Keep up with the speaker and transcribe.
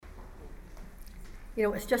You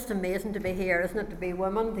know, it's just amazing to be here, isn't it? To be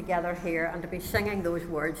women together here and to be singing those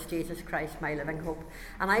words, Jesus Christ, my living hope.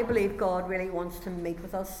 And I believe God really wants to meet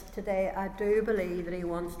with us today. I do believe that He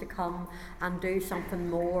wants to come and do something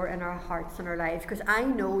more in our hearts and our lives. Because I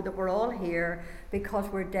know that we're all here because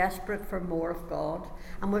we're desperate for more of God.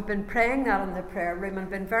 And we've been praying that in the prayer room and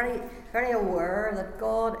been very, very aware that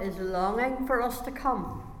God is longing for us to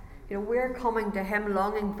come. You know, we're coming to Him,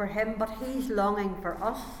 longing for Him, but He's longing for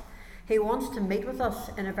us. He wants to meet with us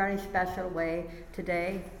in a very special way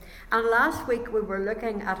today. And last week we were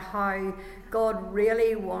looking at how God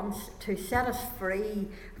really wants to set us free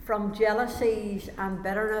from jealousies and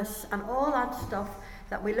bitterness and all that stuff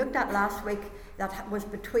that we looked at last week that was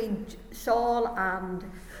between Saul and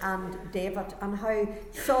David, and how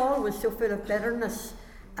Saul was so full of bitterness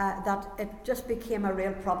that it just became a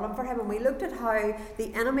real problem for him. And we looked at how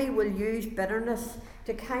the enemy will use bitterness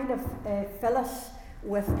to kind of fill us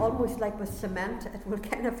with, almost like with cement.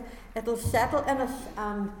 It'll settle in us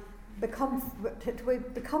and become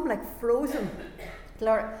like frozen.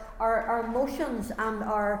 Our emotions and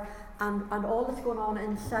all that's going on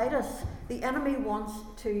inside us, the enemy wants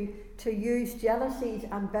to use jealousies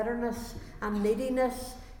and bitterness and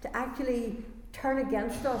neediness to actually turn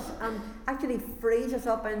against us and actually freeze us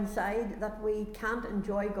up inside, that we can't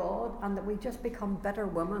enjoy God and that we just become bitter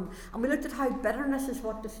women. And we looked at how bitterness is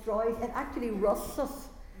what destroys. It actually rusts us.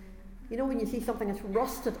 You know, when you see something that's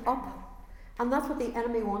rusted up, and that's what the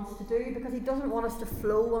enemy wants to do, because he doesn't want us to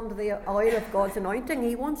flow under the oil of God's anointing.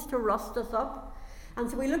 He wants to rust us up. And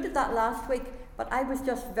so we looked at that last week, but I was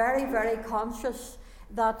just very, very conscious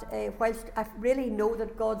that whilst I really know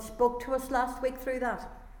that God spoke to us last week through that,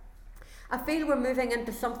 I feel we're moving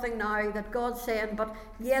into something now that God's saying, but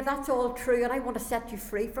yeah, that's all true, and I want to set you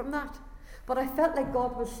free from that. But I felt like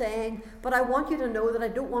God was saying, but I want you to know that I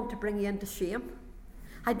don't want to bring you into shame.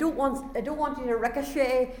 I don't want you to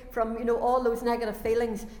ricochet from, you know, all those negative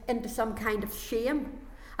feelings into some kind of shame.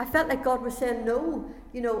 I felt like God was saying, no,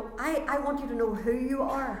 you know, I want you to know who you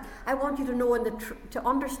are. I want you to know to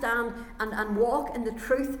understand and walk in the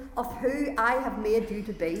truth of who I have made you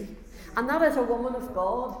to be. And that is a woman of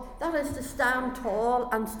God. That is to stand tall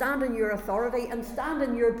and stand in your authority and stand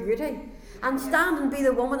in your beauty and stand and be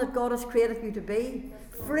the woman that God has created you to be,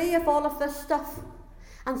 free of all of this stuff.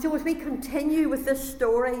 And so as we continue with this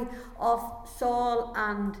story of Saul's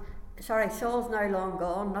now long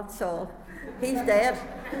gone, not Saul. He's dead.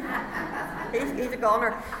 He's a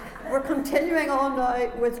goner. We're continuing on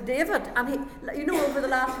now with David, and over the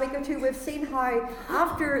last week or two we've seen how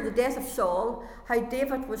after the death of Saul, how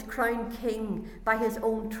David was crowned king by his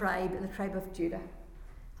own tribe, the tribe of Judah.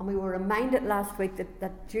 And we were reminded last week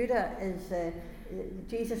that Judah is,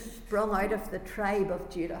 Jesus sprung out of the tribe of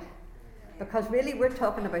Judah. Because really we're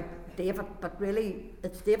talking about David, but really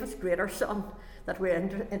it's David's greater son that we're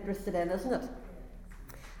interested in, isn't it?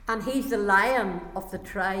 And he's the lion of the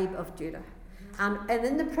tribe of Judah. And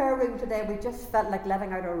in the prayer room today, we just felt like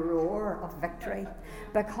letting out a roar of victory,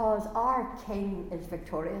 because our King is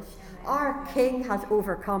victorious. Our King has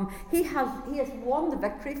overcome. He has won the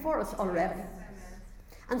victory for us already.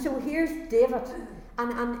 And so here's David,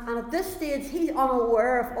 and at this stage, he's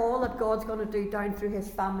unaware of all that God's going to do down through his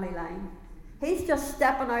family line. He's just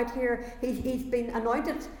stepping out here. He's been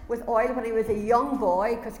anointed with oil when he was a young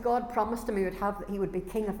boy, because God promised him he would be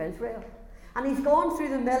king of Israel. And he's gone through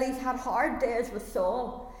the mill. He's had hard days with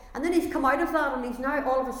Saul. And then he's come out of that, and he's now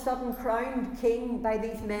all of a sudden crowned king by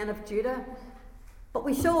these men of Judah. But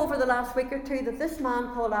we saw over the last week or two that this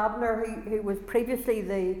man called Abner, who was previously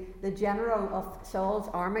the general of Saul's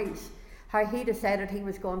armies, how he decided he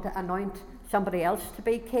was going to anoint somebody else to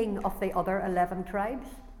be king of the other 11 tribes.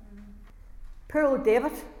 Poor old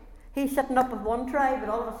David, he's sitting up with one tribe,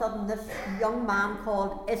 and all of a sudden this young man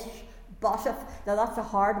called Ish-bosheth, now that's a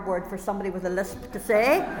hard word for somebody with a lisp to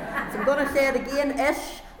say, so I'm going to say it again,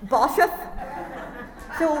 Ish-bosheth.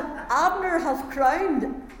 So Abner has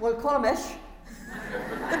crowned, we'll call him Ish,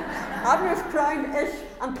 Abner's crowned Ish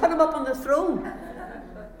and put him up on the throne,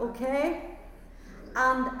 okay?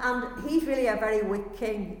 And he's really a very weak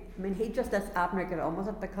king. I mean, he just lets Abner get on with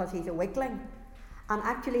it because he's a weakling. And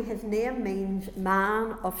actually his name means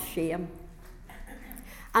man of shame.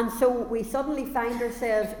 And so we suddenly find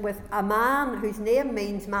ourselves with a man whose name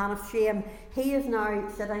means man of shame. He is now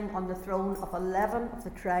sitting on the throne of 11 of the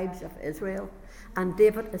tribes of Israel. And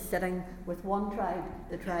David is sitting with one tribe,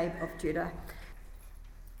 the tribe of Judah.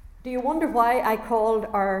 Do you wonder why I called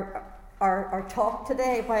our talk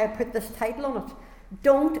today, why I put this title on it?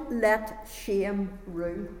 Don't let shame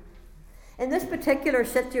rule. In this particular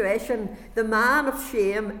situation, the man of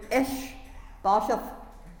shame, Ish-bosheth,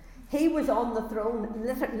 He was on the throne.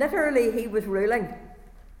 Literally, he was ruling.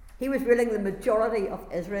 He was ruling the majority of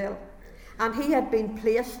Israel. And he had been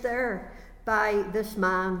placed there by this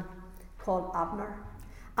man called Abner.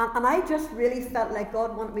 And I just really felt like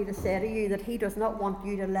God wanted me to say to you that he does not want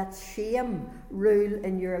you to let shame rule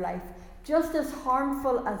in your life. Just as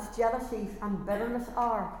harmful as jealousies and bitterness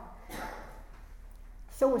are,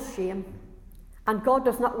 so is shame. And God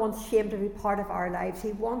does not want shame to be part of our lives.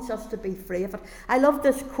 He wants us to be free of it. I love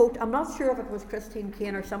this quote. I'm not sure if it was Christine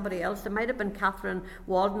Kane or somebody else. It might have been Catherine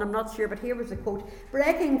Walden. I'm not sure, but here was the quote.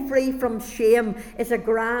 Breaking free from shame is a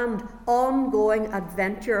grand, ongoing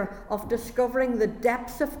adventure of discovering the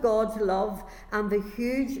depths of God's love and the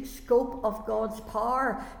huge scope of God's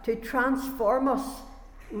power to transform us,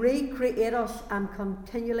 recreate us, and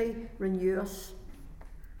continually renew us.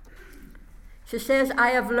 She says,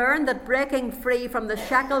 I have learned that breaking free from the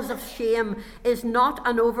shackles of shame is not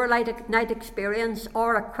an overnight experience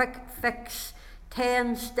or a quick fix,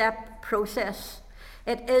 10-step process.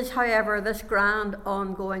 It is, however, this grand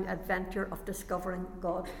ongoing adventure of discovering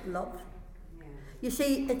God's love. You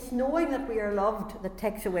see, it's knowing that we are loved that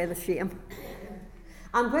takes away the shame.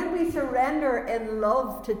 And when we surrender in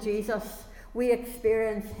love to Jesus, we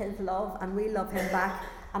experience his love and we love him back.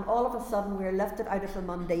 And all of a sudden we're lifted out of the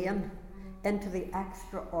mundane into the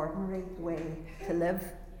extraordinary way to live.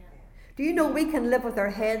 Do you know we can live with our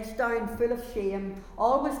heads down, full of shame,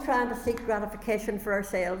 always trying to seek gratification for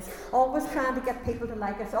ourselves, always trying to get people to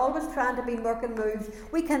like us, always trying to be merkin moves.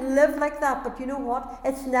 We can live like that, but you know what?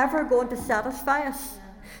 It's never going to satisfy us.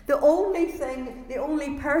 The only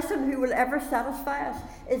person who will ever satisfy us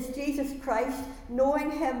is Jesus Christ,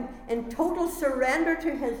 knowing him in total surrender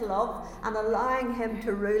to his love and allowing him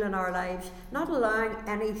to rule in our lives. Not allowing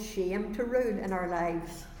any shame to rule in our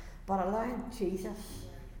lives, but allowing Jesus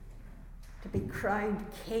to be crowned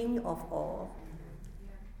King of all.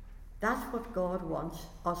 That's what God wants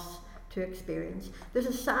us to experience. There's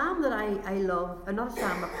a psalm that I love, not a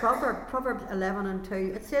psalm, a proverb, Proverbs 11 and 2.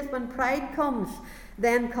 It says, when pride comes,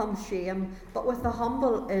 then comes shame, but with the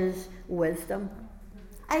humble is wisdom.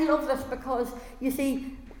 I love this because, you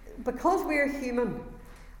see, because we're human,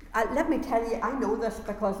 let me tell you, I know this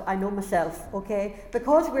because I know myself, okay?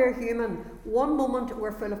 Because we're human, one moment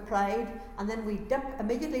we're full of pride, and then we dip,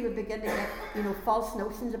 immediately we begin to get, false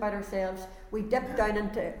notions about ourselves. We dip down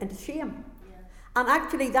into shame. And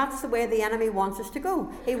actually, that's the way the enemy wants us to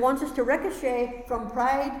go. He wants us to ricochet from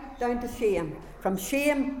pride down to shame, from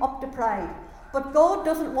shame up to pride. But God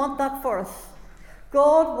doesn't want that for us.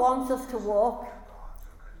 God wants us to walk.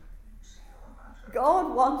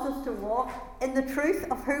 God wants us to walk in the truth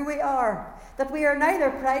of who we are. That we are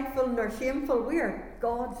neither prideful nor shameful. We are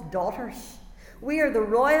God's daughters. We are the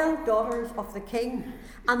royal daughters of the King.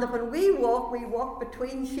 And that when we walk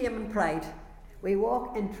between shame and pride. We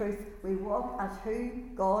walk in truth. We walk as who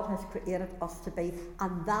God has created us to be.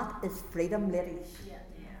 And that is freedom, ladies. Yeah.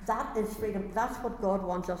 That is freedom. That's what God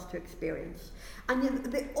wants us to experience. And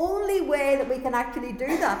the only way that we can actually do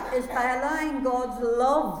that is by allowing God's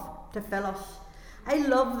love to fill us. I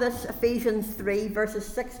love this Ephesians 3 verses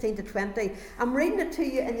 16 to 20. I'm reading it to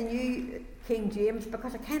you in the New King James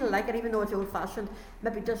because I kind of like it, even though it's old-fashioned.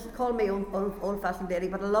 Maybe just call me old-fashioned lady,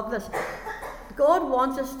 but I love this. God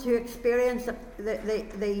wants us to experience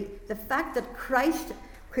the fact that Christ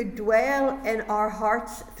could dwell in our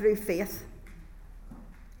hearts through faith.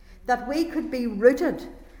 That we could be rooted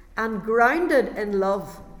and grounded in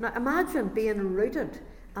love. Now imagine being rooted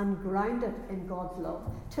and grounded in God's love.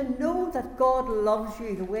 To know that God loves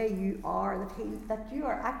you the way you are, that you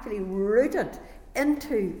are actually rooted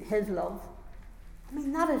into his love. I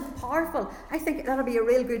mean, that is powerful. I think that'll be a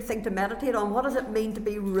real good thing to meditate on. What does it mean to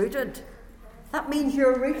be rooted? That means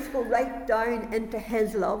your roots go right down into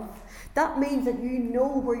his love. That means that you know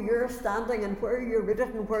where you're standing and where you're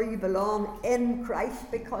rooted and where you belong in Christ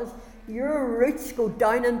because your roots go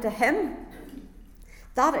down into him.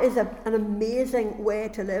 That is an amazing way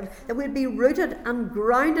to live. That we'd be rooted and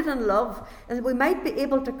grounded in love and that we might be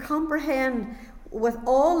able to comprehend with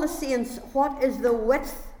all the saints what is the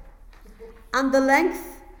width and the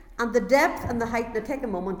length and the depth and the height. Now take a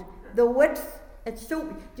moment. The width. It's so.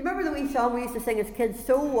 Do you remember the wee song we used to sing as kids?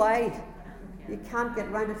 So wide, you can't get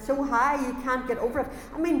around it. So high, you can't get over it.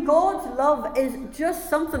 I mean, God's love is just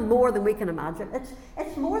something more than we can imagine.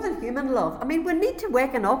 It's more than human love. I mean, we need to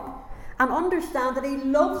waken up and understand that he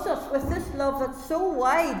loves us with this love that's so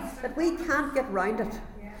wide that we can't get round it.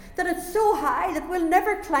 That it's so high that we'll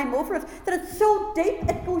never climb over it. That it's so deep,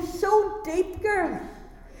 it goes so deep, girl.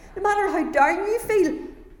 No matter how down you feel,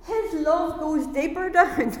 his love goes deeper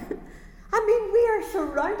down. I mean, we are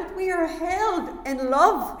surrounded, we are held in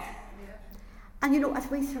love. And you know, as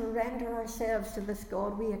we surrender ourselves to this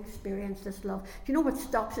God, we experience this love. Do you know what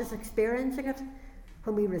stops us experiencing it?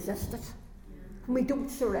 When we resist it. When we don't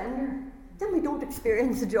surrender. Then we don't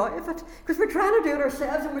experience the joy of it. Because we're trying to do it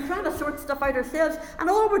ourselves and we're trying to sort stuff out ourselves. And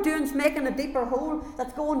all we're doing is making a deeper hole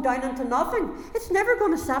that's going down into nothing. It's never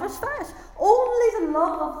going to satisfy us. Only the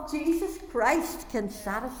love of Jesus Christ can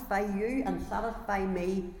satisfy you and satisfy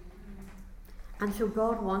me. And so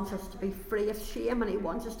God wants us to be free of shame, and he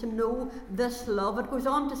wants us to know this love. It goes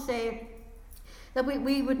on to say that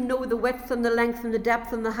we would know the width and the length and the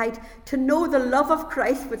depth and the height, to know the love of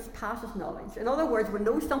Christ which passes knowledge. In other words, we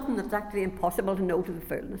know something that's actually impossible to know to the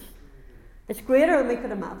fullness. It's greater than we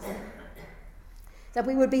could imagine. That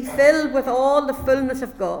we would be filled with all the fullness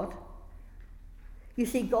of God. You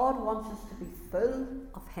see, God wants us to be full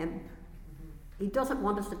of him. He doesn't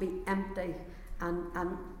want us to be empty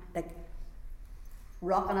and like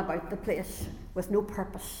rocking about the place with no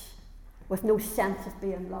purpose, with no sense of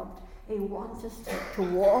being loved. He wants us to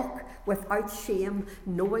walk without shame,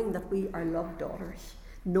 knowing that we are loved daughters,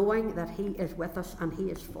 knowing that he is with us and he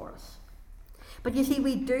is for us. But you see,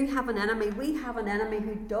 we do have an enemy. We have an enemy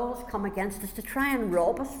who does come against us to try and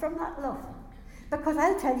rob us from that love. Because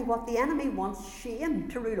I'll tell you what, the enemy wants shame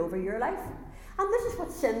to rule over your life. And this is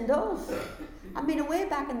what sin does. I mean, way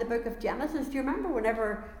back in the book of Genesis, do you remember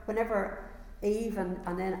whenever Eve and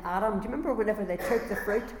then Adam, do you remember whenever they took the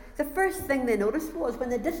fruit? The first thing they noticed was when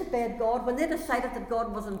they disobeyed God, when they decided that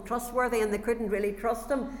God wasn't trustworthy and they couldn't really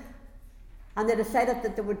trust him, and they decided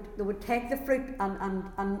that they would take the fruit and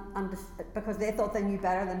because they thought they knew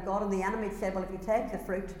better than God, and the enemy said, well, if you take the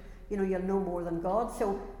fruit, you know, you'll know more than God.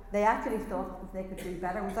 So they actually thought that they could do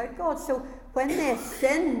better without God. So when they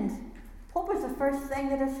sinned, what was the first thing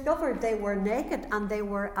they discovered? They were naked and they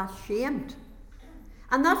were ashamed.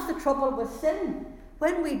 And that's the trouble with sin.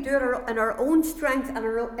 When we do it in our own strength and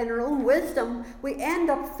in our own wisdom, we end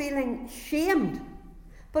up feeling shamed.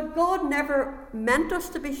 But God never meant us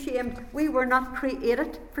to be shamed. We were not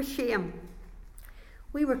created for shame.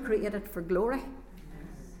 We were created for glory.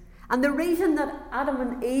 And the reason that Adam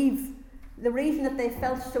and Eve, the reason that they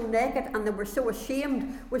felt so naked and they were so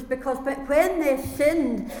ashamed was because when they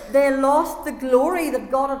sinned, they lost the glory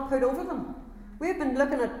that God had put over them. We've been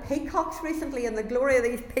looking at peacocks recently and the glory of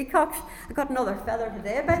these peacocks. I got another feather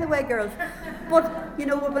today, by the way, girls. But, you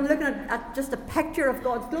know, we've been looking at just a picture of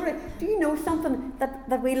God's glory. Do you know something?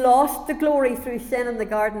 That we lost the glory through sin in the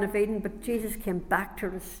Garden of Eden, but Jesus came back to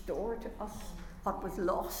restore to us what was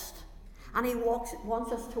lost. And he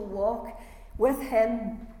wants us to walk with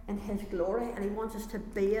him in his glory, and he wants us to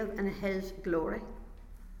bathe in his glory.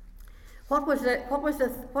 What was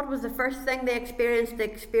the first thing they experienced? They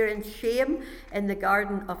experienced shame in the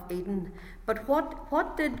Garden of Eden. But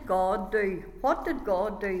what did God do? What did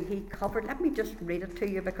God do? He covered. Let me just read it to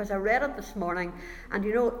you, because I read it this morning, and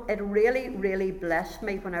you know, it really, really blessed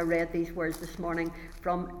me when I read these words this morning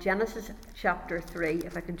from Genesis chapter 3.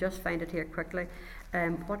 If I can just find it here quickly.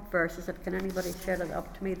 What verse is it? Can anybody shout it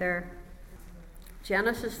up to me there?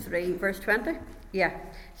 Genesis 3, verse 20? Yeah.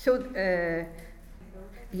 So,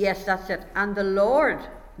 yes, that's it. And the Lord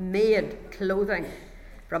made clothing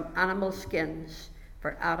from animal skins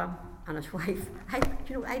for Adam and his wife. I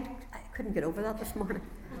couldn't get over that this morning.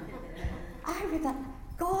 I read that.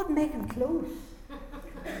 God making clothes.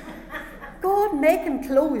 God making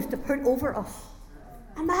clothes to put over us.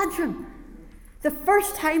 Imagine. The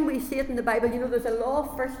first time we see it in the Bible, you know, there's a law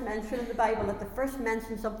of first mention in the Bible, that the first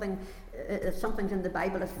mention something's in the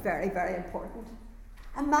Bible is very, very important.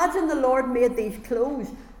 Imagine the Lord made these clothes.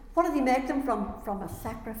 What did he make them from? From a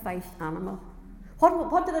sacrificed animal.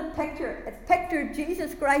 What did it picture? It pictured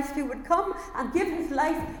Jesus Christ, who would come and give his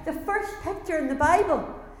life. The first picture in the Bible.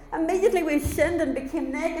 Immediately we sinned and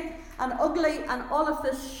became naked and ugly and all of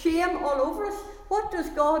this shame all over us. What does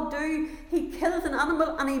God do? He kills an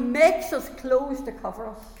animal and he makes us clothes to cover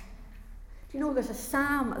us. Do you know, there's a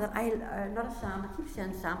psalm that not a psalm, I keep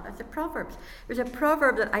saying psalm, it's a Proverbs. There's a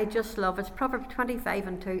proverb that I just love. It's Proverbs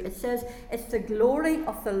 25:2. It says, it's the glory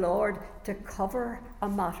of the Lord to cover a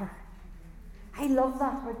matter. I love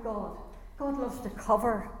that with God. God loves to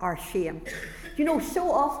cover our shame. You know,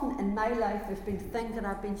 so often in my life there's been things that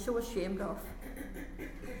I've been so ashamed of.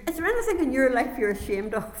 Is there anything in your life you're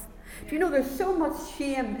ashamed of? Do you know, there's so much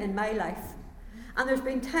shame in my life. And there's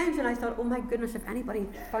been times when I thought, oh my goodness, if anybody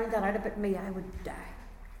found that out about me, I would die.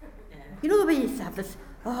 You know the way you used to have this,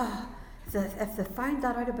 if they found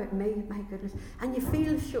that out about me, my goodness. And you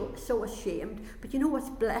feel so ashamed. But you know what's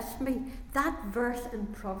blessed me? That verse in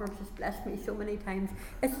Proverbs has blessed me so many times.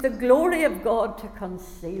 It's the glory of God to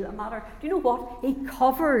conceal a matter. Do you know what? He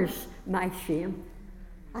covers my shame.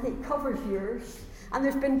 And he covers yours. And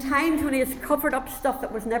there's been times when he has covered up stuff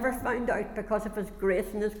that was never found out because of his grace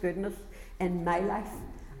and his goodness in my life.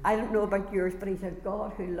 I don't know about yours, but he's a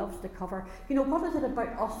God who loves to cover. You know, what is it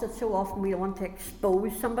about us that so often we want to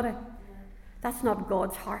expose somebody? That's not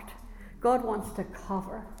God's heart. God wants to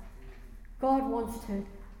cover. God wants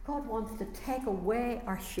to take away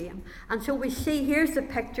our shame. And so we see, here's the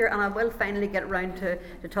picture, and I will finally get round to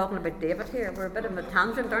talking about David here. We're a bit of a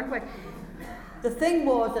tangent, aren't we? The thing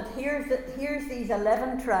was that here's these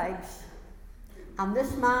 11 tribes, and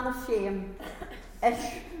this man of shame,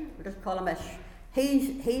 Ish, we'll just call him Ish,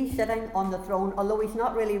 he's sitting on the throne, although he's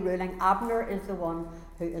not really ruling. Abner is the one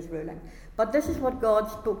who is ruling. But this is what God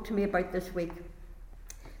spoke to me about this week,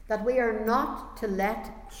 that we are not to let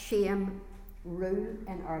shame rule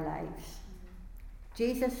in our lives.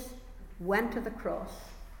 Jesus went to the cross.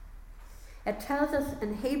 It tells us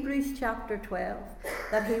in Hebrews chapter 12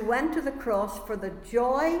 that he went to the cross for the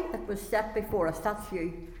joy that was set before us. That's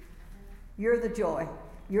you. You're the joy.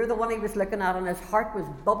 You're the one he was looking at, and his heart was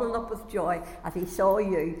bubbling up with joy as he saw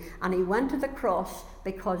you. And he went to the cross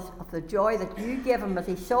because of the joy that you gave him as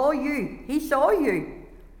he saw you. He saw you.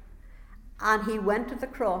 And he went to the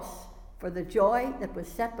cross for the joy that was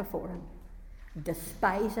set before him,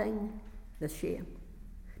 despising the shame.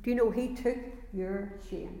 Do you know he took your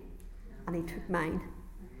shame and he took mine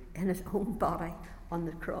in his own body on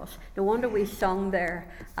the cross? No wonder we sung there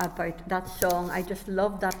about that song. I just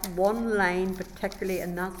love that one line particularly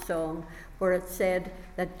in that song where it said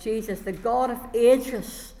that Jesus, the God of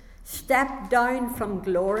ages, stepped down from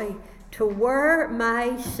glory to wear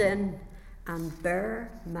my sin and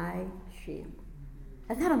bear my shame.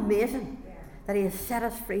 Isn't that amazing? That he has set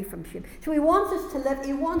us free from shame. So he wants us to live,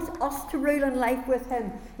 he wants us to rule in life with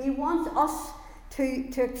him. He wants us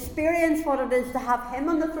to experience what it is to have him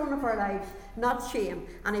on the throne of our lives, not shame.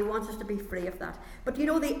 And he wants us to be free of that. But you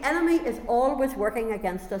know, the enemy is always working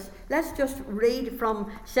against us. Let's just read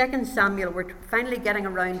from 2 Samuel. We're finally getting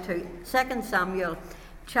around to 2 Samuel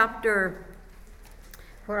chapter,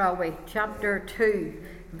 where are we? Chapter 2,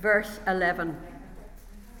 verse 11.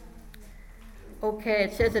 Okay,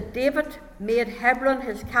 it says that David made Hebron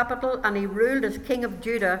his capital, and he ruled as king of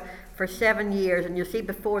Judah for 7 years. And you see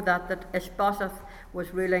before that Ishbosheth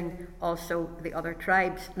was ruling also the other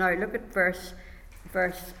tribes. Now look at verse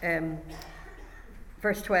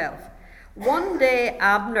 12. One day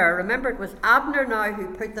Abner, remember it was Abner now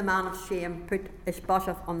who put the man of shame, put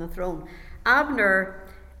Ishbosheth on the throne. Abner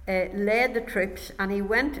led the troops, and he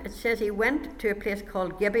went to a place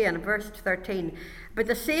called Gibeon, verse 13. But at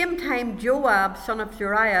the same time Joab, son of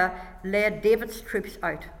Zeruiah, led David's troops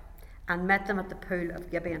out and met them at the pool of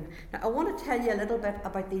Gibeon. Now I want to tell you a little bit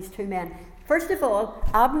about these two men. First of all,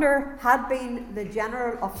 Abner had been the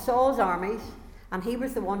general of Saul's armies, and he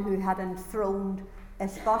was the one who had enthroned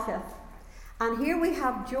Ishbosheth. And here we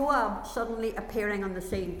have Joab suddenly appearing on the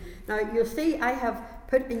scene. Now you'll see I have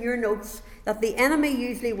put in your notes that the enemy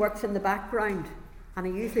usually works in the background, and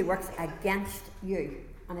he usually works against you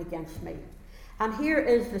and against me. And here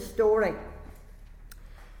is the story.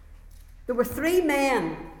 There were 3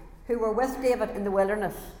 men who were with David in the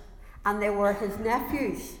wilderness, and they were his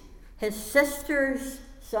nephews, his sister's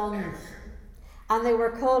sons. And they were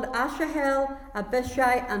called Asahel,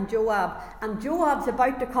 Abishai, and Joab. And Joab's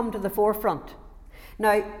about to come to the forefront.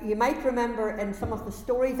 Now, you might remember in some of the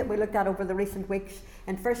stories that we looked at over the recent weeks,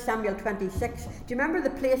 in 1 Samuel 26, do you remember the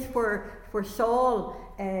place where Saul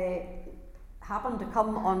happened to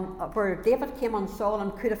come on, where David came on Saul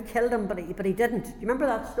and could have killed him, but he didn't? Do you remember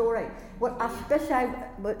that story? Well, Abishai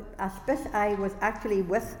was actually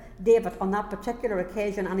with David on that particular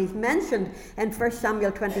occasion, and he's mentioned in 1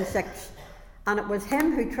 Samuel 26. And it was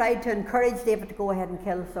him who tried to encourage David to go ahead and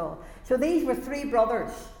kill Saul. So these were 3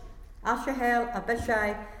 brothers, Asahel,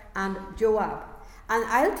 Abishai, and Joab. And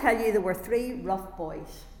I'll tell you, there were 3 rough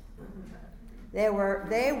boys. They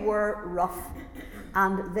were rough,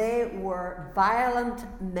 and they were violent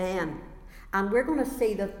men. And we're going to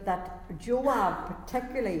see that Joab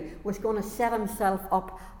particularly was going to set himself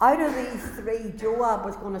up. Out of these 3, Joab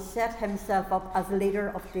was going to set himself up as leader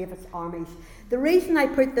of David's armies. The reason I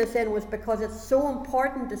put this in was because it's so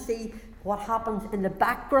important to see what happens in the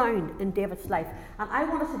background in David's life. And I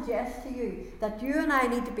want to suggest to you that you and I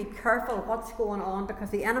need to be careful what's going on, because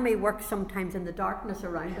the enemy works sometimes in the darkness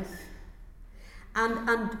around us.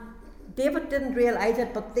 And David didn't realise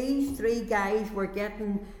it, but these 3 guys were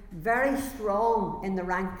getting very strong in the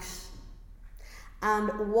ranks.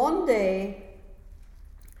 And one day,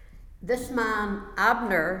 this man,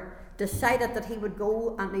 Abner, decided that he would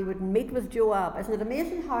go and he would meet with Joab. Isn't it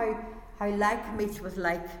amazing how like meets with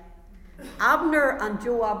like? Abner and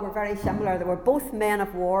Joab were very similar. They were both men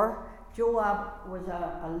of war. Joab was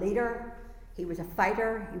a leader, he was a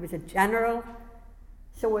fighter, he was a general,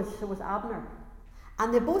 so was Abner.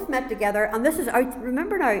 And they both met together, and this is out,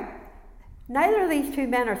 remember now, neither of these two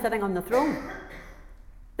men are sitting on the throne.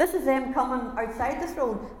 This is them coming outside the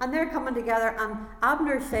throne, and they're coming together, and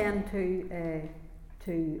Abner's saying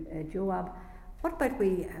to Joab, what about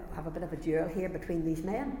we have a bit of a duel here between these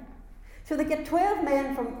men? So they get 12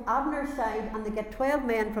 men from Abner's side, and they get 12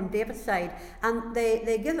 men from David's side, and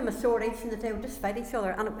they give them a sword each, and they just fight each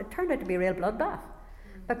other, and it turned out to be a real bloodbath.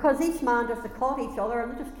 Because each man just caught each other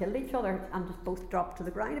and they just killed each other and just both dropped to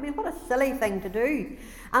the ground. I mean, what a silly thing to do.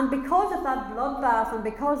 And because of that bloodbath, and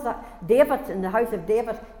because that David, in the house of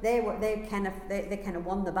David, they kind of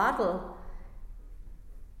won the battle,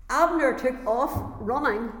 Abner took off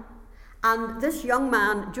running, and this young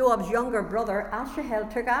man, Joab's younger brother, Asahel,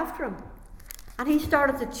 took after him. And he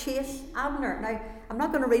started to chase Abner. Now, I'm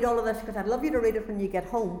not going to read all of this because I'd love you to read it when you get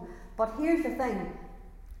home. But here's the thing.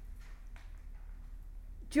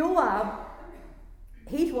 Joab,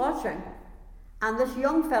 he's watching, and this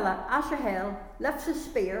young fella, Asahel, lifts his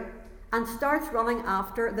spear and starts running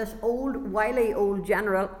after this wily old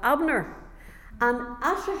general, Abner. And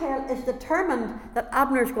Asahel is determined that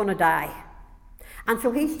Abner's going to die. And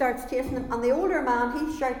so he starts chasing him, and the older man,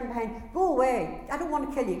 he's shouting behind, go away, I don't want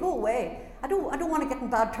to kill you, go away. I don't want to get in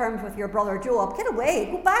bad terms with your brother Joab. Get away,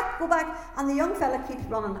 go back. And the young fella keeps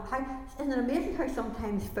running. Isn't it amazing how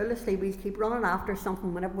sometimes foolishly we keep running after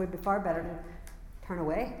something whenever we'd be far better to turn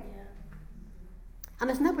away? Yeah. And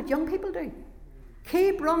isn't that what young people do?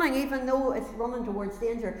 Keep running even though it's running towards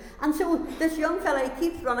danger. And so this young fella, he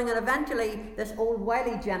keeps running, and eventually this old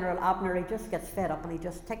wily general Abner, he just gets fed up, and he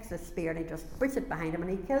just takes his spear and he just puts it behind him, and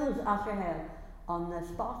he kills Asahel on the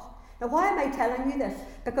spot. Now, why am I telling you this?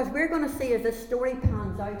 Because we're going to see as this story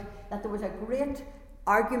pans out that there was a great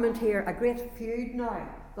argument here, a great feud now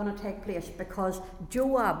going to take place, because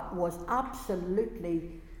Joab was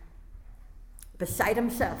absolutely beside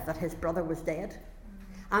himself that his brother was dead.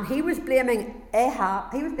 And he was blaming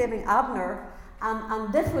Abner,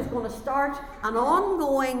 and this was going to start an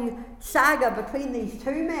ongoing saga between these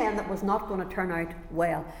two men that was not going to turn out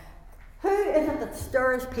well. Who is it that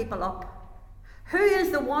stirs people up? Who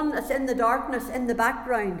is the one that's in the darkness, in the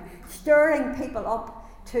background, stirring people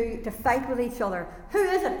up to fight with each other? Who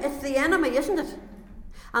is it? It's the enemy, isn't it?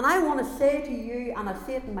 And I want to say to you, and I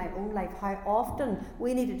say it in my own life, how often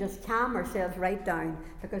we need to just calm ourselves right down.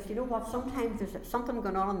 Because you know what, sometimes there's something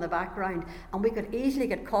going on in the background, and we could easily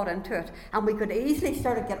get caught into it, and we could easily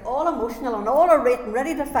start to get all emotional and all irate and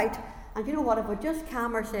ready to fight. And you know what, if we just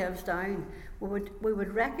calm ourselves down, we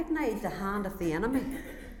would recognise the hand of the enemy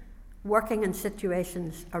working in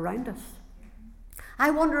situations around us. I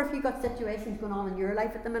wonder if you've got situations going on in your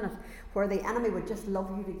life at the minute where the enemy would just love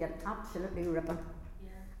you to get absolutely ripping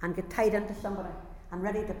and get tied into somebody and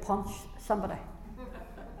ready to punch somebody.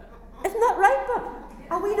 Isn't that right,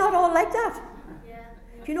 but are we not all like that? Yeah.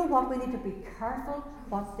 Do you know what? We need to be careful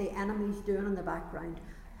what the enemy's doing in the background.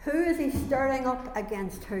 Who is he stirring up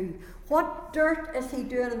against who? What dirt is he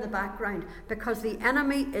doing in the background? Because the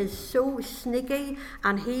enemy is so sneaky,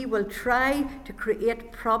 and he will try to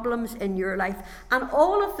create problems in your life. And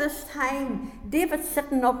all of this time, David's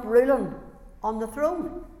sitting up ruling on the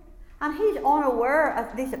throne. And he's unaware,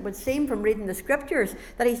 at least it would seem from reading the scriptures,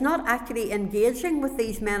 that he's not actually engaging with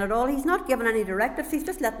these men at all. He's not giving any directives, he's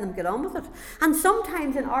just letting them get on with it. And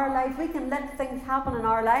sometimes in our lives, we can let things happen in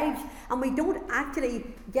our lives, and we don't actually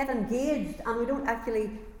get engaged, and we don't actually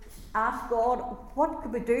ask God, what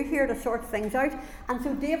could we do here to sort things out? And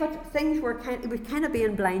so David, he was kind of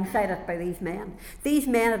being blindsided by these men. These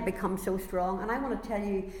men had become so strong, and I want to tell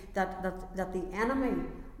you that the enemy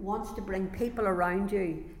wants to bring people around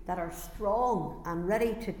you that are strong and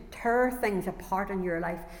ready to tear things apart in your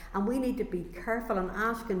life. And we need to be careful and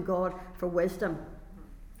asking God for wisdom.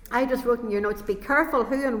 I just wrote in your notes, be careful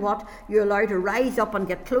who and what you allow to rise up and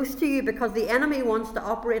get close to you, because the enemy wants to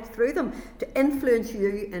operate through them to influence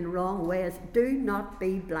you in wrong ways. Do not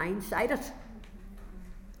be blindsided.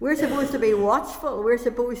 We're supposed to be watchful. We're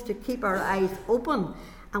supposed to keep our eyes open.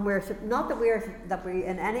 And we're not that we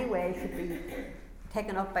in any way should be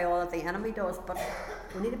taken up by all that the enemy does, but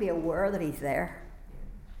we need to be aware that he's there.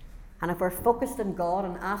 And if we're focused on God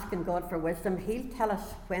and asking God for wisdom, he'll tell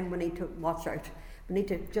us when we need to watch out. We need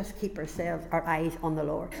to just keep our eyes on the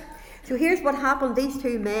Lord. So here's what happened. These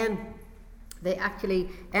two men, they actually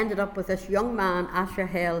ended up with this young man,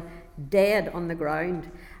 Asahel, dead on the ground,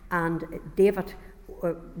 and David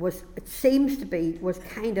was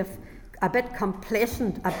kind of a bit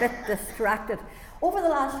complacent, a bit distracted. Over the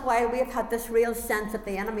last while, we have had this real sense that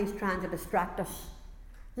the enemy's trying to distract us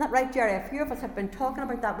Isn't that right, Jerry? A few of us have been talking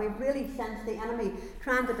about that. We've really sensed the enemy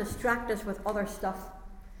trying to distract us with other stuff.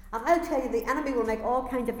 And I'll tell you, the enemy will make all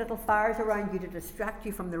kinds of little fires around you to distract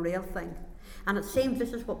you from the real thing. And it seems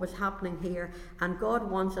this is what was happening here. And God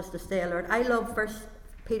wants us to stay alert. I love 1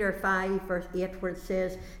 Peter 5, verse 8, where it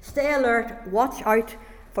says, "Stay alert, watch out,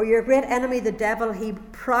 for your great enemy, the devil, he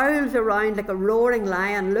prowls around like a roaring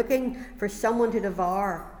lion, looking for someone to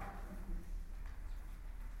devour.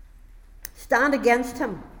 Stand against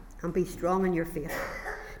him and be strong in your faith."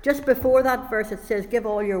 Just before that verse, it says, "Give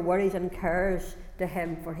all your worries and cares to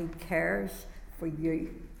him, for he cares for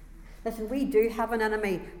you." Listen, we do have an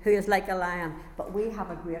enemy who is like a lion, but we have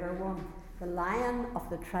a greater one. The Lion of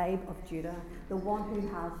the tribe of Judah, the one who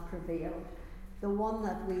has prevailed, the one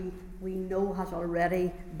that we know has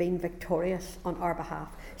already been victorious on our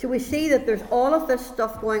behalf. So we see that there's all of this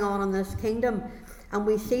stuff going on in this kingdom, and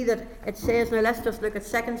we see that it says, now let's just look at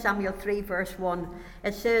 2 Samuel 3 verse 1.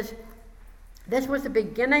 It says, "This was the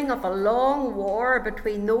beginning of a long war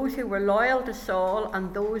between those who were loyal to Saul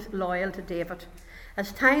and those loyal to David.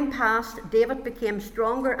 As time passed, David became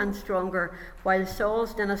stronger and stronger, while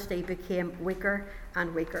Saul's dynasty became weaker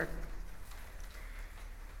and weaker."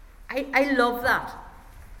 I love that.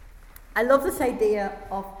 I love this idea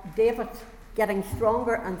of David getting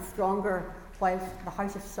stronger and stronger whilst the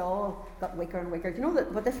house of Saul got weaker and weaker. Do you know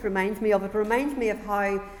what this reminds me of? It reminds me of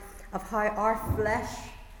how our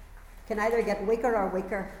flesh can either get weaker and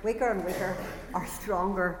weaker, or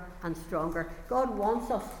stronger and stronger. God wants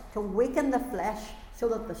us to weaken the flesh so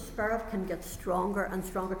that the spirit can get stronger and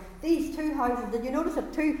stronger. These two houses, did you notice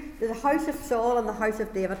it too? The house of Saul and the house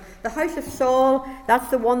of David. The house of Saul, that's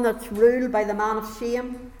the one that's ruled by the man of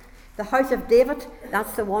shame. The house of David,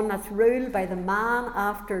 that's the one that's ruled by the man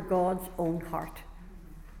after God's own heart.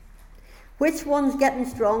 Which one's getting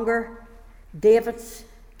stronger? David's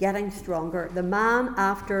getting stronger. The man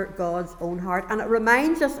after God's own heart. And it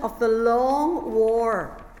reminds us of the long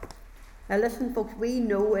war. Now listen, folks, we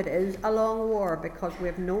know it is a long war because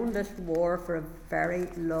we've known this war for a very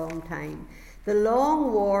long time. The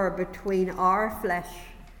long war between our flesh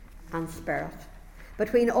and spirit,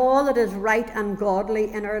 between all that is right and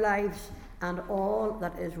godly in our lives and all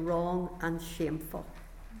that is wrong and shameful.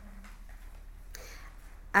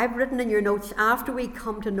 I've written in your notes, after we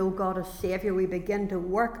come to know God as Saviour, we begin to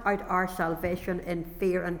work out our salvation in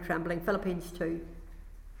fear and trembling. Philippians 2.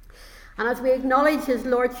 And as we acknowledge his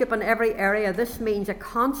lordship in every area, this means a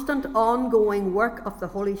constant ongoing work of the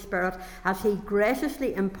Holy Spirit as he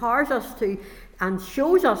graciously empowers us to and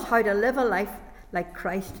shows us how to live a life like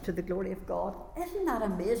Christ to the glory of God. Isn't that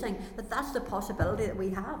amazing that that's the possibility that we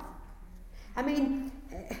have? I mean,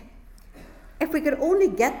 if we could only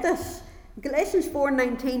get this. Galatians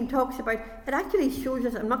 4:19 talks about, it actually shows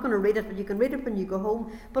us, I'm not going to read it, but you can read it when you go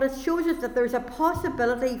home, but it shows us that there's a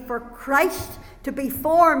possibility for Christ to be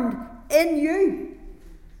formed in you.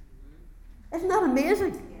 Isn't that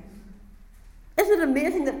amazing? Isn't it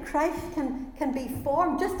amazing that Christ can be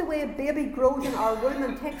formed just the way a baby grows in our womb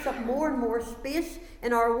and takes up more and more space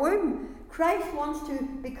in our womb? Christ wants to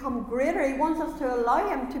become greater. He wants us to allow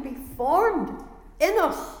him to be formed in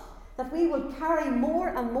us, that we will carry more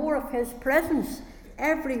and more of his presence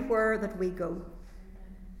everywhere that we go.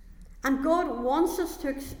 And God wants us to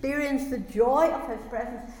experience the joy of his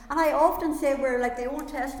presence. And I often say we're like the Old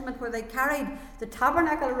Testament where they carried the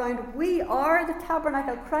tabernacle around. We are the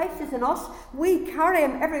tabernacle. Christ is in us. We carry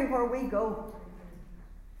him everywhere we go.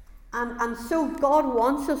 And so God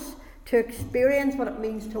wants us to experience what it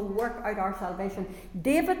means to work out our salvation.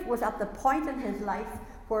 David was at the point in his life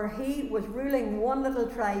where he was ruling one little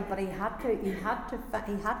tribe, but he had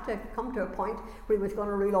to come to a point where he was going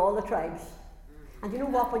to rule all the tribes. And you know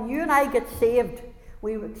what? When you and I get saved,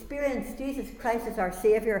 we experience Jesus Christ as our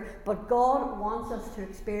Saviour, but God wants us to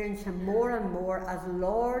experience him more and more as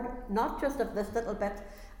Lord, not just of this little bit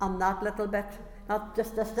and that little bit, not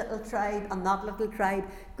just this little tribe and that little tribe.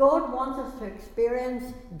 God wants us to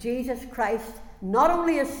experience Jesus Christ not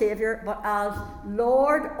only as Saviour, but as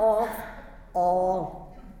Lord of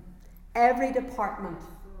all. Every department,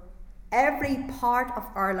 every part of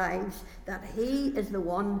our lives, that he is the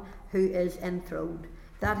one who is enthroned,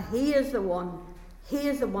 that he is the one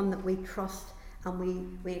that we trust and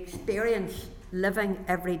we experience living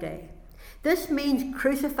every day. This means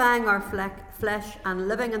crucifying our flesh and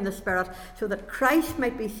living in the Spirit so that Christ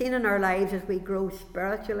might be seen in our lives as we grow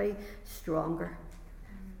spiritually stronger.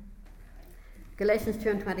 Galatians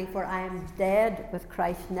 2:20, for I am dead with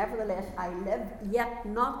Christ, nevertheless I live, yet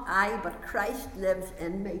not I, but Christ lives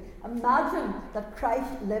in me. Imagine that Christ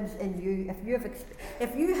lives in you.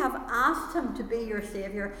 If you have asked him to be your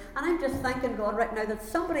Saviour, and I'm just thanking God right now that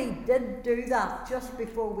somebody did do that just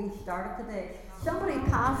before we started today. Somebody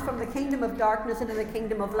passed from the kingdom of darkness into the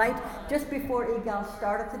kingdom of light just before Egal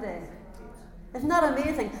started today. Isn't that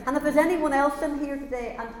amazing? And if there's anyone else in here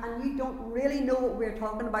today and you don't really know what we're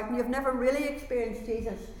talking about and you've never really experienced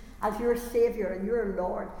Jesus as your Saviour and your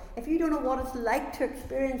Lord, if you don't know what it's like to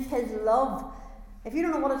experience his love, if you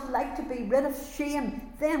don't know what it's like to be rid of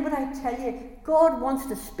shame, then what I tell you, God wants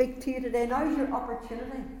to speak to you today. Now's your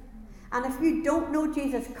opportunity. And if you don't know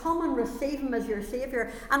Jesus, come and receive him as your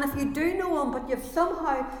Saviour. And if you do know him, but you've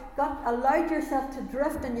somehow allowed yourself to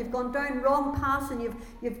drift and you've gone down wrong paths and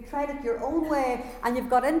you've tried it your own way and you've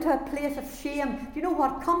got into a place of shame, do you know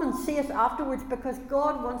what? Come and see us afterwards, because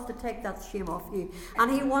God wants to take that shame off you.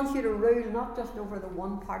 And he wants you to rule not just over the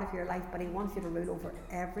one part of your life, but he wants you to rule over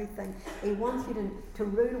everything. He wants you to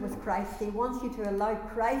rule with Christ. He wants you to allow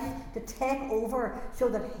Christ to take over so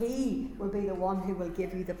that he will be the one who will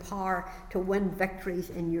give you the power to win victories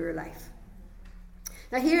in your life.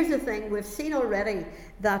 Now here's the thing, we've seen already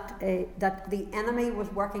that the enemy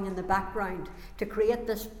was working in the background to create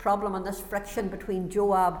this problem and this friction between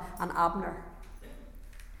Joab and Abner.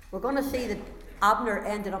 We're going to see that Abner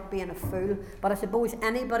ended up being a fool, but I suppose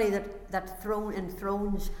anybody that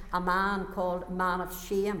enthrones a man called man of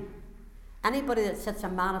shame, anybody that sets a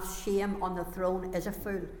man of shame on the throne is a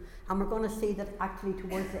fool. And we're going to see that actually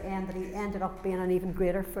towards the end that he ended up being an even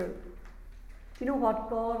greater fool. You know what?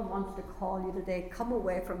 God wants to call you today. Come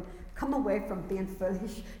away from being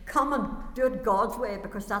foolish. Come and do it God's way,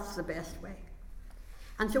 because that's the best way.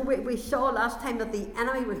 And so we saw last time that the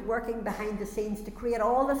enemy was working behind the scenes to create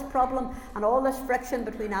all this problem and all this friction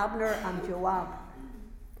between Abner and Joab.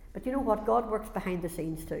 But you know what? God works behind the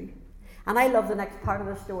scenes too. And I love the next part of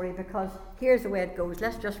the story, because here's the way it goes.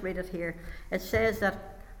 Let's just read it here. It says that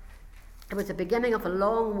it was the beginning of a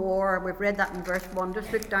long war. We've read that in verse 1.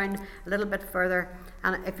 Just look down a little bit further.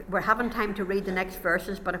 And if we're having time to read the next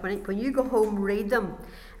verses, but when you go home, read them.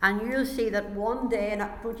 And you'll see that one day, and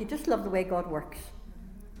don't you just love the way God works?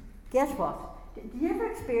 Guess what? Do you ever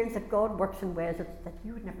experience that God works in ways that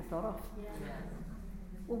you would never thought of? Yeah.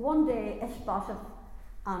 Well, one day, Ishbosheth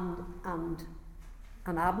and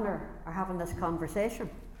Abner are having this conversation.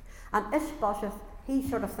 And Ishbosheth, he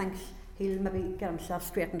sort of thinks he'll maybe get himself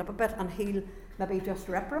straightened up a bit, and he'll maybe just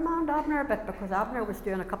reprimand Abner a bit, because Abner was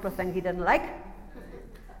doing a couple of things he didn't like.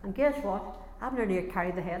 And guess what? Abner nearly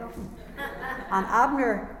carried the head off him. And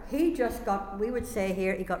Abner, he just got, we would say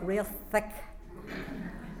here, he got real thick.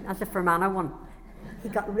 That's a Fermanagh one. He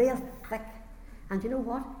got real thick. And you know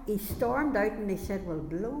what? He stormed out and he said, well,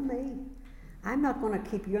 blow me. I'm not going to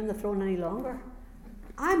keep you on the throne any longer.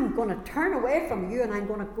 I'm going to turn away from you, and I'm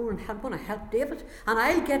going to go and help David, and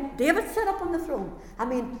I'll get David set up on the throne. I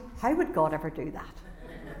mean, how would God ever do that?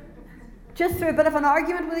 Just through a bit of an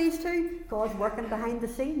argument with these two, God's working behind the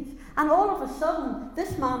scenes. And all of a sudden,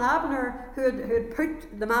 this man Abner, who had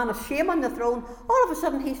put the man of shame on the throne, all of a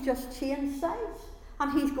sudden he's just changed sides.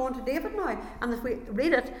 And he's going to David now. And as we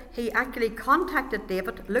read it, he actually contacted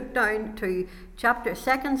David. Look down to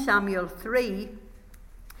 2 Samuel 3.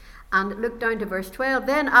 And look down to verse 12.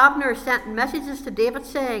 Then Abner sent messages to David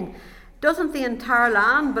saying, doesn't the entire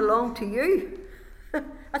land belong to you?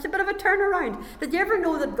 That's a bit of a turnaround. Did you ever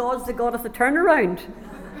know that God's the God of the turnaround?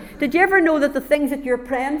 Did you ever know that the things that you're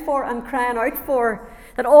praying for and crying out for,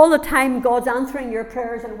 that all the time God's answering your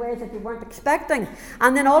prayers in ways that you weren't expecting?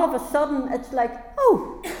 And then all of a sudden it's like,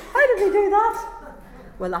 oh, how did he do that?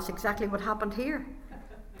 Well, that's exactly what happened here.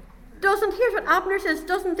 Here's what Abner says,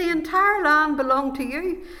 doesn't the entire land belong to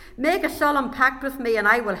you? Make a solemn pact with me, and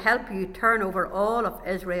I will help you turn over all of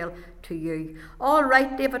Israel to you. All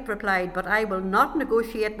right, David replied, but I will not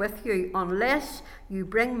negotiate with you unless you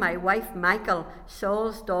bring my wife Michal,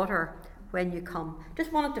 Saul's daughter, when you come.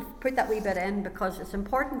 Just wanted to put that wee bit in because it's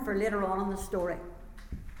important for later on in the story.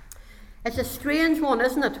 It's a strange one,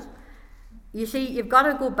 isn't it? You see, you've got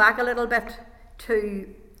to go back a little bit to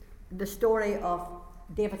the story of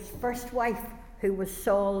David's first wife, who was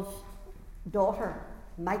Saul's daughter,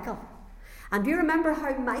 Michal. And do you remember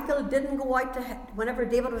how Michal didn't go out whenever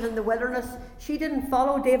David was in the wilderness? She didn't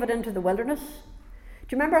follow David into the wilderness. Do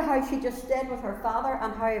you remember how she just stayed with her father,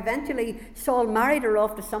 and how eventually Saul married her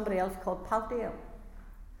off to somebody else called Paltiel?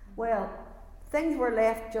 Well, things were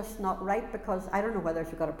left just not right, because I don't know whether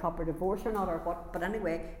she got a proper divorce or not or what, but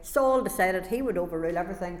anyway, Saul decided he would overrule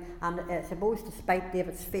everything, and I suppose to spite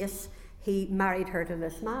David's face, he married her to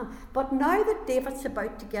this man. But now that David's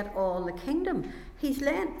about to get all the kingdom, he's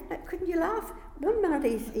laying, couldn't you laugh? One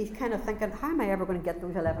minute he's kind of thinking, how am I ever going to get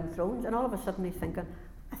those 11 thrones? And all of a sudden he's thinking,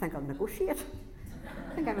 I think I'll negotiate.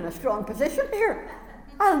 I think I'm in a strong position here.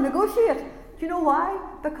 I'll negotiate. Do you know why?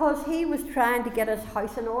 Because he was trying to get his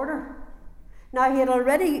house in order. Now, he had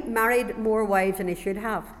already married more wives than he should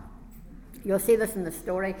have. You'll see this in the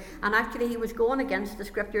story. And actually, he was going against the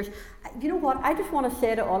scriptures. You know what? I just want to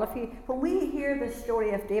say to all of you, when we hear the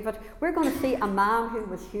story of David, we're going to see a man who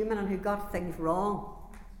was human and who got things wrong,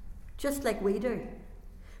 just like we do.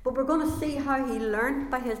 But we're going to see how he learned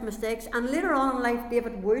by his mistakes. And later on in life,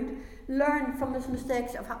 David would learn from his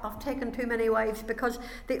mistakes of taking too many wives, because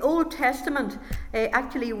the Old Testament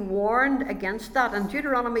actually warned against that. In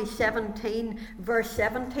Deuteronomy 17, verse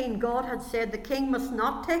 17, God had said the king must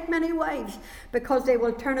not take many wives because they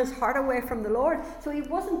will turn his heart away from the Lord. So he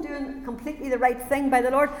wasn't doing completely the right thing by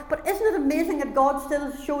the Lord. But isn't it amazing that God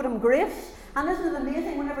still showed him grace? And isn't it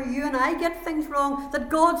amazing whenever you and I get things wrong that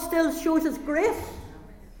God still shows us grace?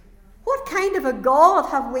 What kind of a God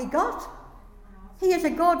have we got? He is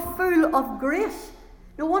a God full of grace.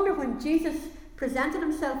 No wonder when Jesus presented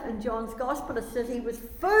himself in John's Gospel, it says he was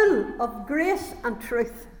full of grace and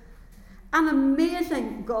truth. An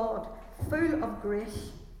amazing God, full of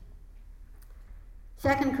grace. 2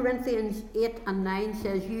 Corinthians 8 and 9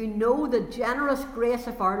 says, you know the generous grace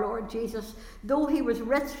of our Lord Jesus. Though he was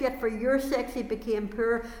rich, yet for your sakes he became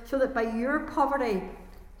poor, so that by your poverty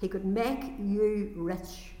he could make you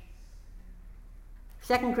rich.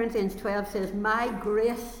 2 Corinthians 12 says, my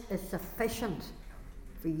grace is sufficient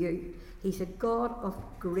for you. He's a God of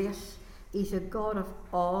grace. He's a God of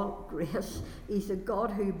all grace. He's a God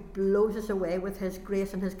who blows us away with his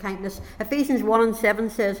grace and his kindness. Ephesians 1 and 7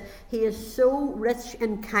 says, he is so rich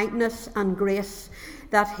in kindness and grace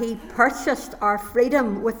that he purchased our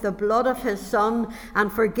freedom with the blood of his Son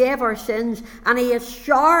and forgave our sins, and he has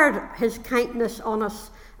showered his kindness on us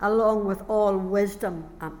along with all wisdom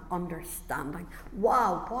and understanding.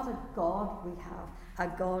 Wow, what a God we have,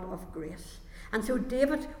 a God of grace. And so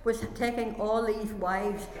David was taking all these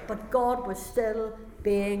wives, but God was still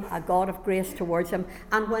being a God of grace towards him.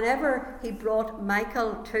 And whenever he brought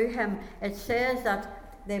Michal to him, it says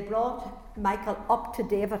that they brought Michal up to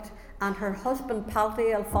David, and her husband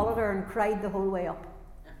Paltiel followed her and cried the whole way up.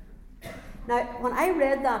 Now, when I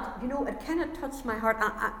read that, you know, it kind of touched my heart.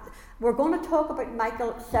 We're going to talk about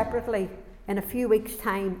Michal separately in a few weeks'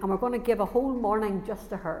 time, and we're going to give a whole morning just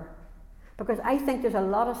to her, because I think there's a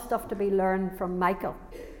lot of stuff to be learned from Michal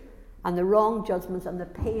and the wrong judgments and the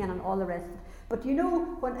pain and all the rest. But you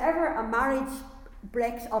know, whenever a marriage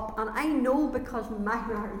breaks up, and I know because my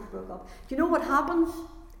marriage broke up, do you know what happens?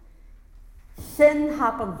 Sin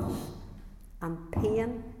happens, and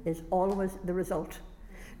pain is always the result.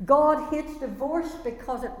 God hates divorce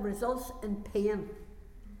because it results in pain.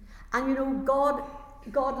 And you know,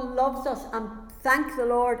 God loves us, and thank the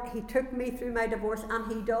Lord he took me through my divorce,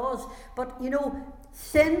 and he does. But you know,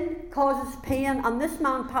 sin causes pain, and this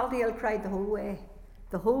man Paltiel cried the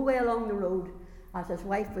whole way along the road as his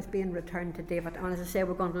wife was being returned to David. And as I say,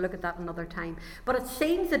 we're going to look at that another time. But it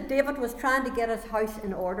seems that David was trying to get his house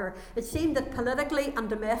in order. It seemed that politically and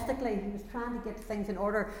domestically he was trying to get things in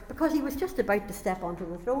order, because he was just about to step onto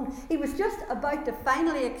the throne. He was just about to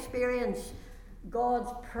finally experience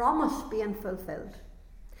God's promise being fulfilled.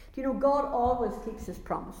 Do you know, God always keeps his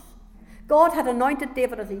promise. God had anointed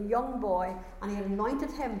David as a young boy, and he had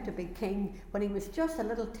anointed him to be king when he was just a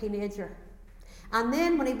little teenager. And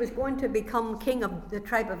then when he was going to become king of the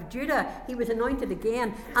tribe of Judah, he was anointed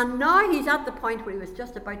again. And now he's at the point where he was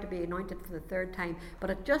just about to be anointed for the third time. But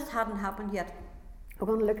it just hadn't happened yet. We're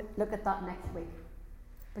going to look at that next week.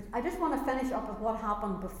 But I just want to finish up with what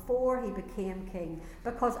happened before he became king.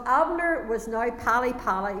 Because Abner was now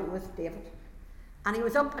pally-pally with David. And he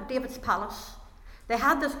was up at David's palace. They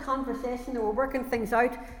had this conversation. They were working things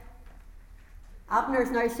out.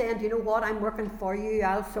 Abner's now saying, do you know what, I'm working for you,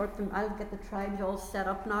 I'll sort them, I'll get the tribes all set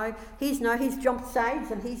up now. He's jumped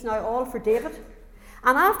sides, and he's now all for David.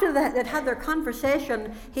 And after they'd had their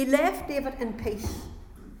conversation, he left David in peace.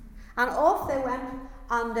 And off they went,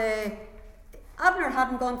 and Abner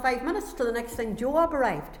hadn't gone 5 minutes till the next thing Joab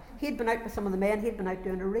arrived. He'd been out with some of the men, he'd been out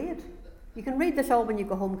doing a raid. You can read this all when you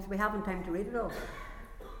go home, because we haven't time to read it all.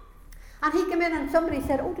 And he came in, and somebody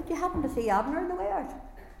said, oh, did you happen to see Abner on the way out?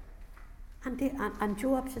 And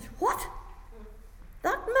Joab says, what?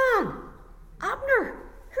 That man, Abner,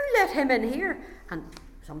 who let him in here? And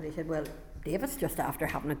somebody said, well, David's just after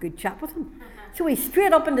having a good chat with him. So he's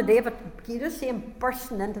straight up into David. You just see him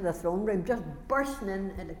bursting into the throne room, just bursting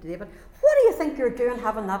into David. What do you think you're doing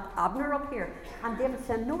having that Abner up here? And David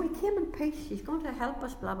said, no, he came in peace. He's going to help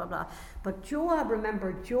us, blah, blah, blah. But Joab,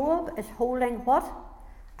 remember, Joab is holding what?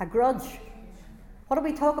 A grudge. What did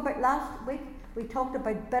we talk about last week? We talked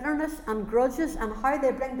about bitterness and grudges and how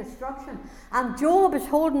they bring destruction. And Joab is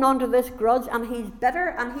holding on to this grudge, and he's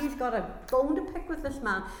bitter, and he's got a bone to pick with this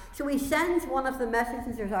man. So he sends one of the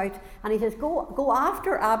messengers out, and he says, go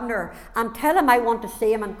after Abner and tell him I want to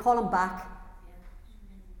see him and call him back.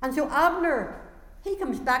 And so Abner, he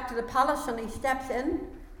comes back to the palace and he steps in.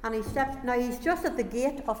 And now he's just at the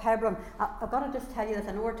gate of Hebron. I've got to just tell you this,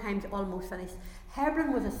 I know our time's almost finished.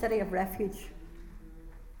 Hebron was a city of refuge.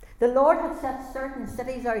 The Lord had set certain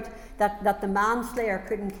cities out that the manslayer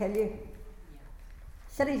couldn't kill you.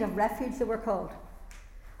 Cities of refuge they were called.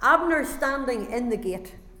 Abner's standing in the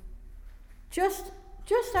gate, just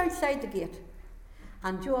outside the gate.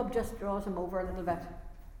 And Joab just draws him over a little bit.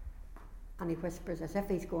 And he whispers as if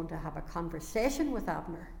he's going to have a conversation with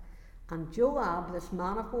Abner. And Joab, this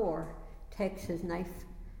man of war, takes his knife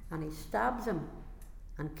and he stabs him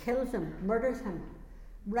and kills him, murders him,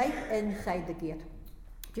 right inside the gate.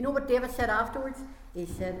 Do you know what David said afterwards? He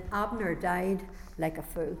said, Abner died like a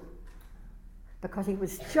fool. Because he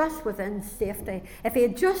was just within safety. If he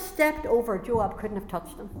had just stepped over, Joab couldn't have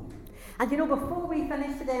touched him. And you know, before we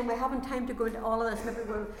finish today, and we haven't time to go into all of this, maybe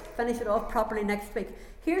we'll finish it off properly next week.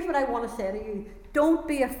 Here's what I want to say to you. Don't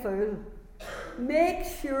be a fool. Make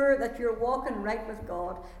sure that you're walking right with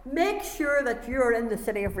God. Make sure that you're in the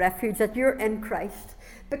city of refuge, that you're in Christ.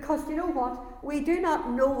 Because you know what? We do not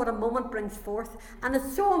know what a moment brings forth. And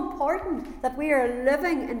it's so important that we are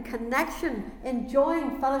living in connection,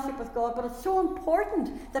 enjoying fellowship with God. But it's so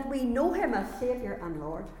important that we know him as Saviour and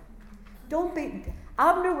Lord.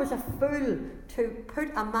 Abner was a fool to put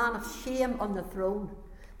a man of shame on the throne.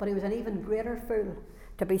 But he was an even greater fool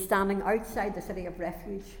to be standing outside the city of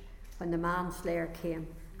refuge when the manslayer came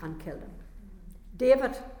and killed him.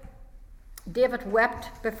 David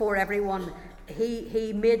wept before everyone.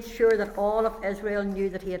 He made sure that all of Israel knew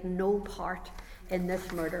that he had no part in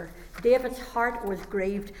this murder. David's heart was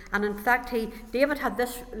grieved, and in fact David had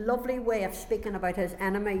this lovely way of speaking about his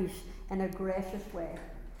enemies in a gracious way.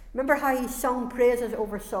 Remember how he sung praises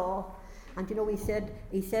over Saul? And you know, he said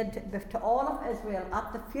to all of Israel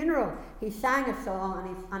at the funeral, he sang a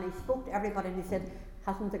song and he spoke to everybody and he said,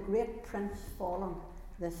 hasn't the great prince fallen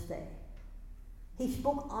this day? He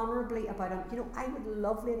spoke honourably about him. You know, I would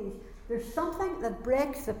love, ladies, there's something that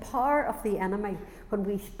breaks the power of the enemy when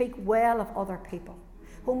we speak well of other people.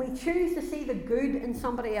 When we choose to see the good in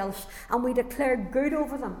somebody else and we declare good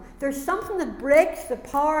over them. There's something that breaks the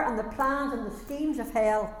power and the plans and the schemes of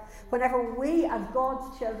hell whenever we as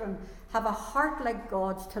God's children have a heart like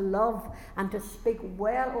God's to love and to speak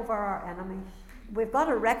well over our enemies. We've got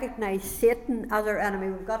to recognise Satan as our enemy.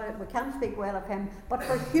 We can't speak well of him. But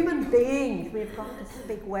for human beings, we've got to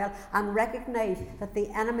speak well and recognise that the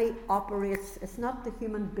enemy operates. It's not the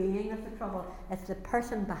human being that's the trouble. It's the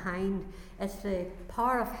person behind. It's the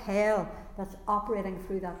power of hell that's operating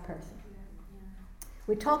through that person.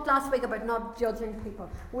 We talked last week about not judging people.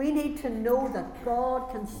 We need to know that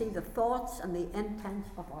God can see the thoughts and the intents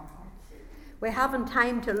of our hearts. We haven't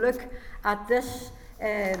time to look at this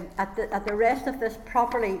at the rest of this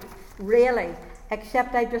properly, really,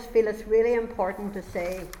 except I just feel it's really important to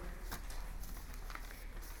say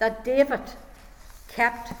that David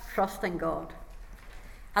kept trusting God.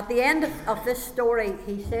 At the end of this story,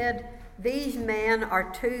 he said, these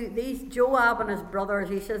Joab and his brothers,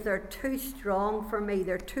 he says, they're too strong for me,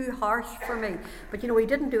 they're too harsh for me. But you know, he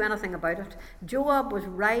didn't do anything about it. Joab was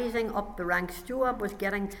rising up the ranks. Joab was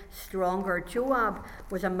getting stronger. Joab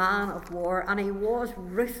was a man of war, and he was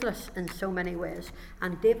ruthless in so many ways.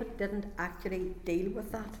 And David didn't actually deal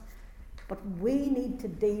with that. But we need to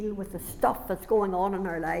deal with the stuff that's going on in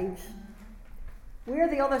our lives. We're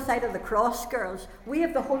the other side of the cross, girls. We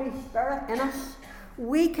have the Holy Spirit in us.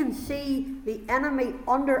 We can see the enemy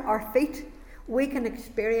under our feet. We can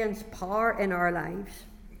experience power in our lives.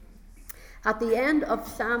 At the end of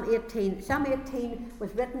Psalm 18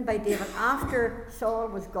 was written by David after Saul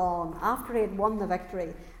was gone, after he had won the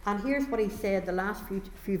victory. And here's what he said, the last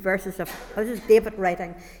few verses of this is David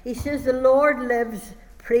writing. He says, the Lord lives,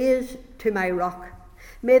 praise to my rock.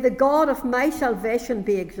 May the God of my salvation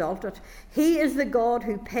be exalted. He is the God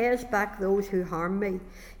who pays back those who harm me.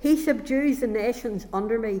 He subdues the nations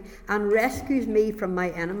under me and rescues me from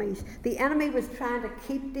my enemies. The enemy was trying to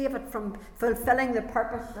keep David from fulfilling the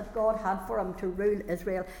purpose that God had for him to rule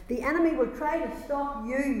Israel. The enemy will try to stop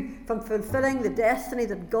you from fulfilling the destiny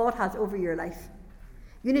that God has over your life.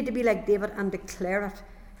 You need to be like David and declare it.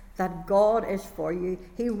 that God is for you.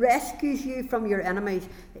 He rescues you from your enemies.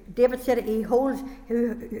 David said,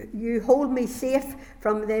 you hold me safe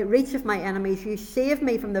from the reach of my enemies. You save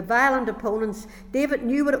me from the violent opponents. David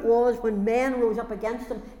knew what it was when men rose up against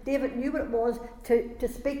him. David knew what it was to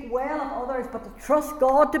speak well of others, but to trust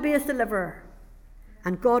God to be his deliverer.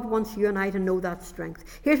 And God wants you and I to know that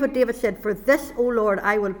strength. Here's what David said: "For this, O Lord,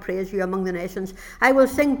 I will praise you among the nations. I will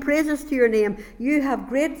sing praises to your name. You have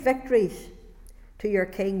great victories to your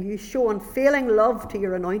king. You show unfailing love to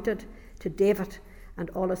your anointed, to David and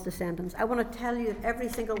all his descendants." I want to tell you that every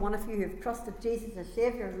single one of you who have trusted Jesus as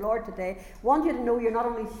Saviour and Lord today, want you to know you're not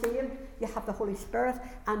only saved, you have the Holy Spirit,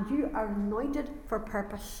 and you are anointed for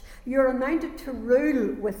purpose. You're anointed to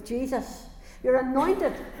rule with Jesus. You're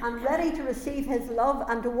anointed and ready to receive his love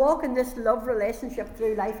and to walk in this love relationship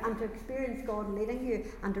through life and to experience God leading you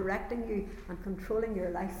and directing you and controlling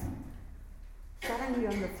your life, setting you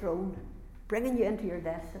on the throne, bringing you into your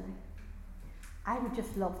destiny. I would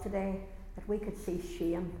just love today that we could see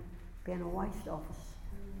shame being wiped off us.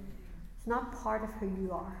 It's not part of who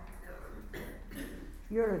you are.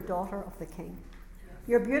 You're a daughter of the King.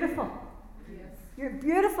 You're beautiful. You're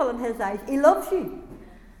beautiful in his eyes. He loves you.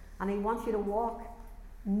 And he wants you to walk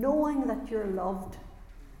knowing that you're loved.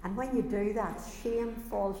 And when you do that, shame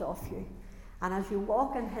falls off you. And as you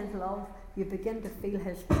walk in his love, you begin to feel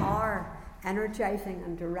his power energizing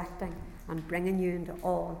and directing and bringing you into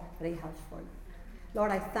all that he has for you.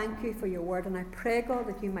 Lord, I thank you for your word, and I pray, God,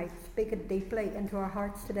 that you might speak it deeply into our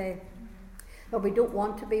hearts today. Lord, we don't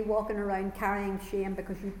want to be walking around carrying shame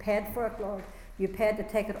because you paid for it, Lord. You paid to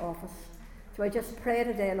take it off us. So I just pray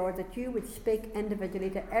today, Lord, that you would speak individually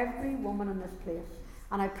to every woman in this place.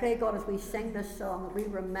 And I pray, God, as we sing this song, that we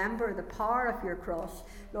remember the power of your cross.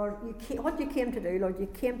 Lord, what you came to do, Lord, you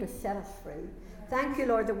came to set us free. Thank you,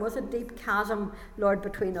 Lord, there was a deep chasm, Lord,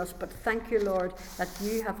 between us, but thank you, Lord, that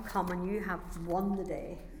you have come and you have won the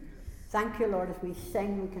day. Thank you, Lord, as we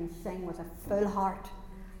sing, we can sing with a full heart,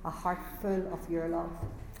 a heart full of your love.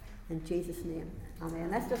 In Jesus' name,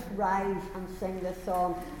 amen. Let's just rise and sing this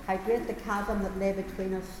song. How great the chasm that lay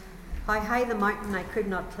between us. How high the mountain I could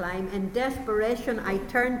not climb. In desperation I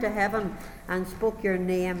turned to heaven and spoke your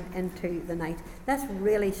name into the night. Let's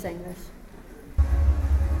really sing this.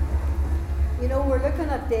 You know, we're looking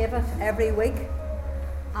at David every week,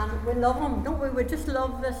 and we love him, don't we? We just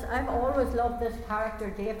love this. I've always loved this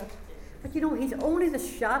character, David. But you know, he's only the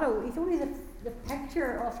shadow. He's only the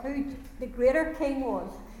picture of who the greater king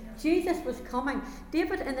was. Jesus was coming.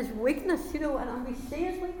 David in his weakness, you know, and we see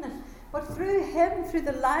his weakness. But through him, through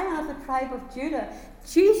the Lion of the tribe of Judah,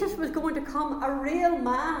 Jesus was going to come a real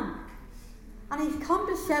man. And he's come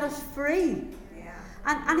to set us free.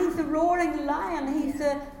 And he's the roaring lion. He's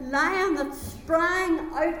the lion that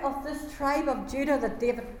sprang out of this tribe of Judah that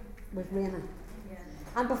David was reigning.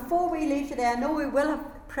 And before we leave today, I know we will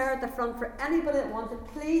have prayer at the front for anybody that wants it.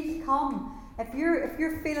 Please come. If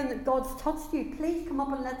you're feeling that God's touched you, please come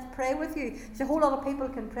up and let's pray with you. There's a whole lot of people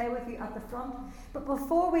can pray with you at the front. But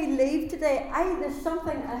before we leave today, there's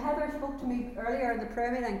something, Heather spoke to me earlier in the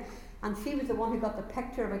prayer meeting, and she was the one who got the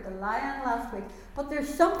picture about the lion last week. But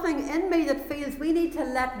there's something in me that feels we need to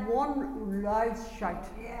let one loud shout,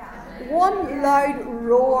 one loud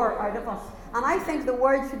roar out of us. And I think the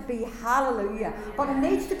word should be hallelujah. But it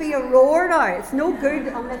needs to be a roar now. It's no good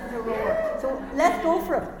unless it's a roar. So let's go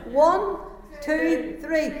for it. 1, 2,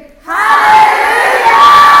 3.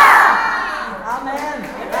 Hallelujah!